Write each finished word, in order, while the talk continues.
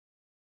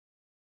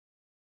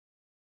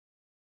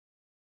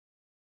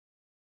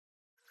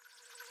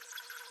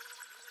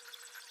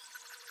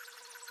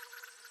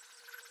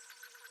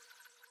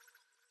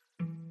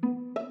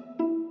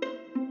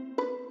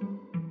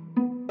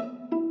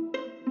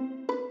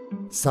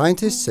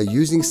Scientists are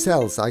using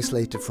cells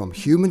isolated from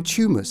human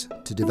tumours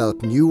to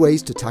develop new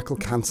ways to tackle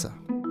cancer.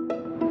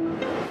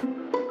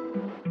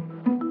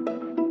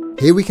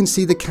 Here we can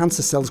see the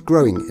cancer cells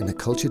growing in a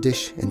culture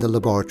dish in the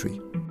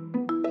laboratory.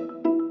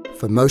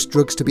 For most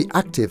drugs to be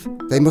active,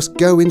 they must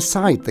go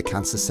inside the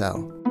cancer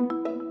cell.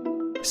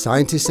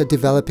 Scientists are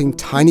developing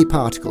tiny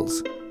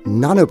particles,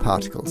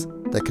 nanoparticles,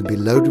 that can be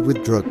loaded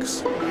with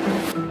drugs.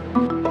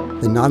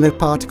 The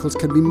nanoparticles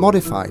can be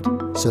modified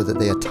so that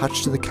they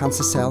attach to the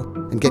cancer cell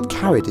and get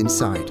carried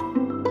inside.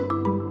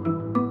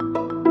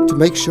 To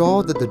make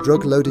sure that the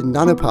drug-loaded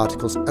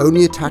nanoparticles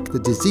only attack the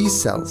disease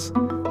cells,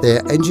 they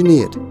are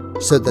engineered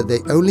so that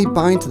they only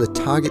bind to the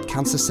target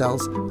cancer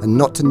cells and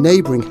not to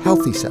neighbouring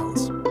healthy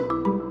cells.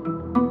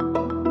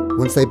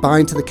 Once they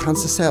bind to the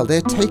cancer cell, they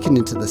are taken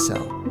into the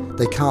cell.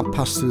 They can't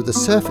pass through the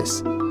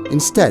surface.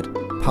 Instead,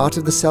 part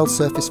of the cell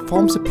surface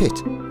forms a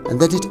pit and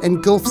then it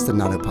engulfs the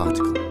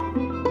nanoparticle.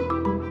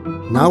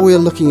 Now we are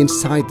looking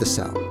inside the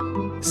cell.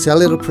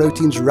 Cellular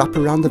proteins wrap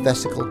around the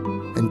vesicle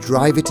and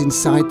drive it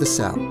inside the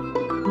cell.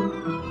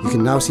 You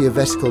can now see a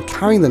vesicle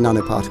carrying the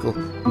nanoparticle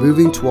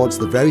moving towards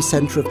the very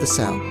centre of the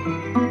cell.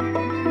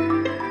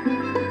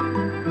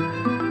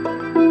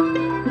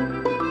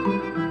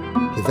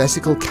 The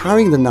vesicle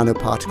carrying the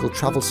nanoparticle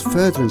travels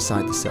further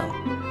inside the cell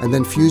and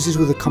then fuses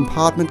with a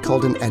compartment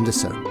called an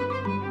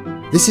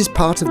endosome. This is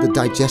part of the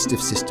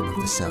digestive system of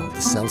the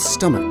cell's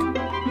stomach.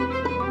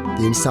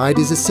 The inside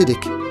is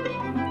acidic,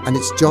 and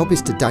its job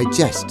is to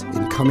digest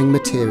incoming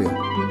material.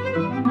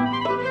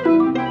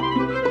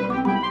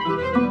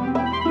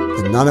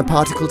 The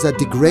nanoparticles are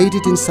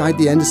degraded inside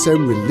the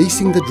endosome,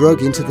 releasing the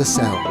drug into the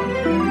cell.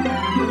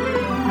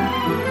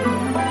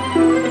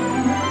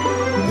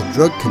 The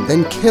drug can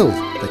then kill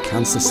the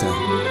cancer cell.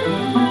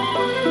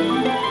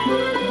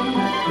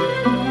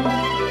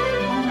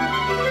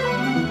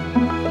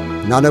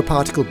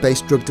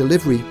 Nanoparticle-based drug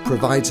delivery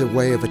provides a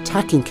way of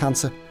attacking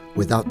cancer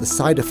without the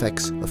side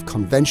effects of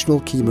conventional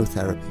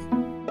chemotherapy.